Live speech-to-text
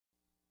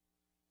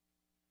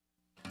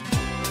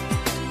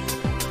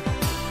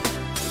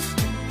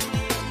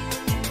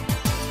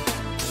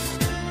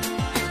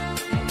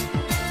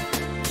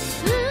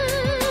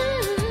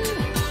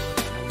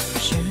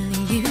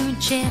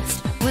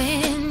chest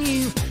when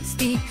you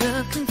speak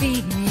of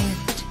convenient.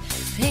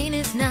 Pain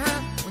is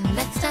not when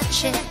let's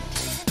touch it.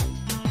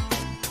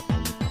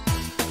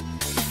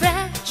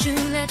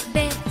 Fragile at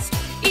best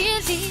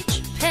is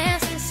each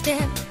passing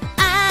step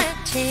I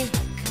take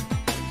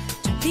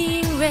to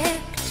being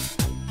wrecked.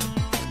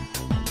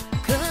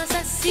 'Cause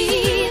I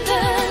see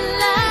the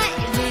light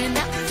and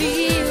I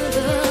feel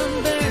the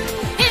burn,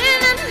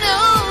 and I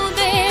know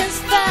there's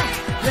fire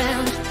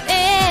round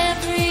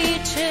every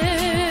turn.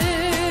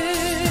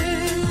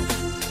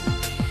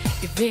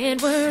 If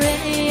it were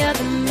any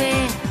other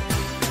man,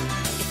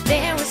 if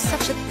there was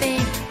such a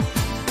thing,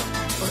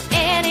 or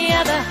any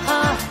other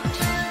heart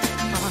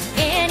on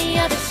any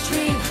other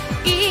string,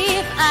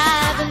 if I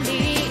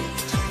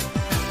believed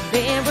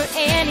there were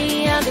any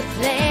other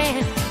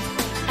plan,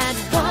 I'd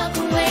walk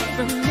away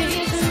from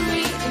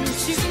misery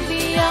into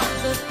the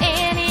arms of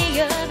any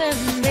other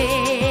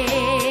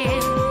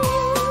man.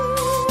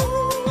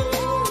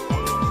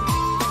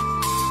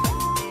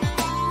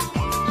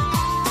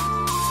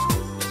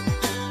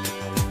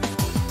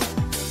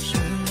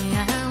 Surely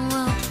I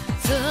want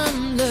some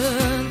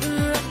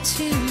lover up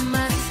to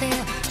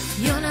myself.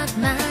 You're not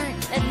mine,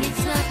 at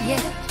least not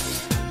yet.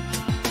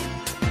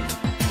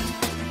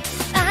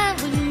 I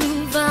would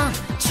move on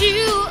to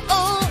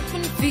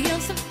open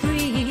fields of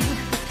green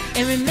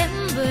and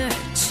remember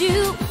to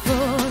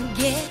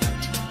forget.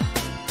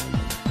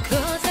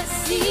 'Cause I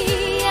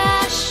see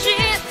our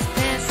ships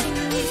passing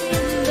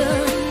in the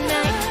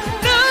night.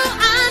 No,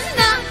 I'm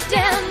knocked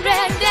down,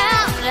 dragged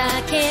out. I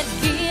can't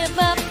give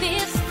up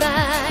this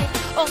fight.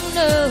 Oh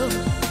no.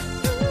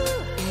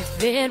 If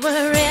it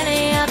were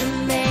any other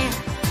man,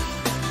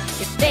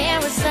 if there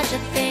was such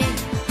a thing,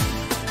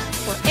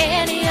 or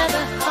any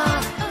other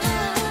heart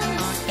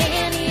on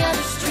any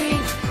other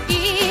string,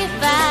 if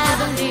I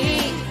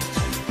believed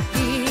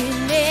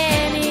in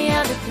any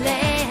other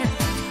plan,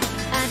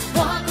 I'd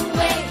walk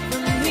away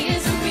from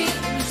misery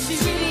into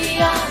the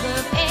arms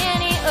of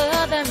any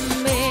other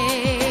man.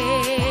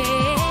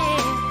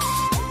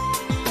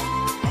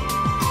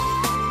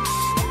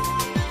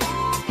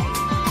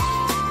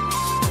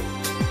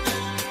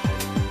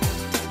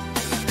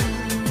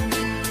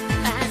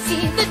 I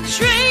see the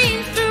train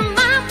through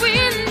my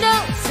window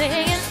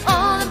saying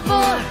all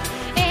aboard,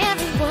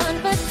 everyone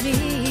but me.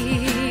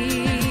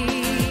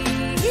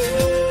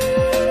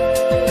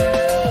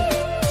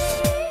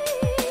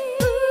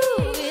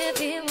 If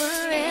it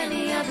were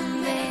any other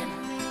man,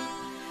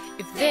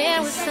 if there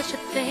was such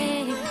a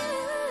thing,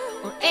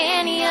 or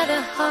any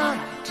other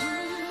heart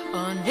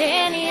on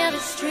any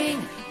other string,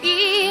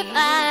 if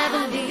I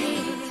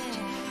believed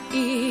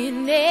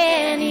in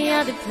any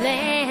other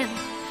plan,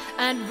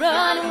 I'd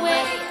run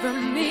away from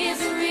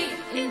misery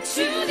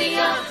into the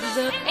arms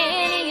of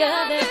any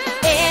other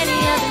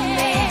man.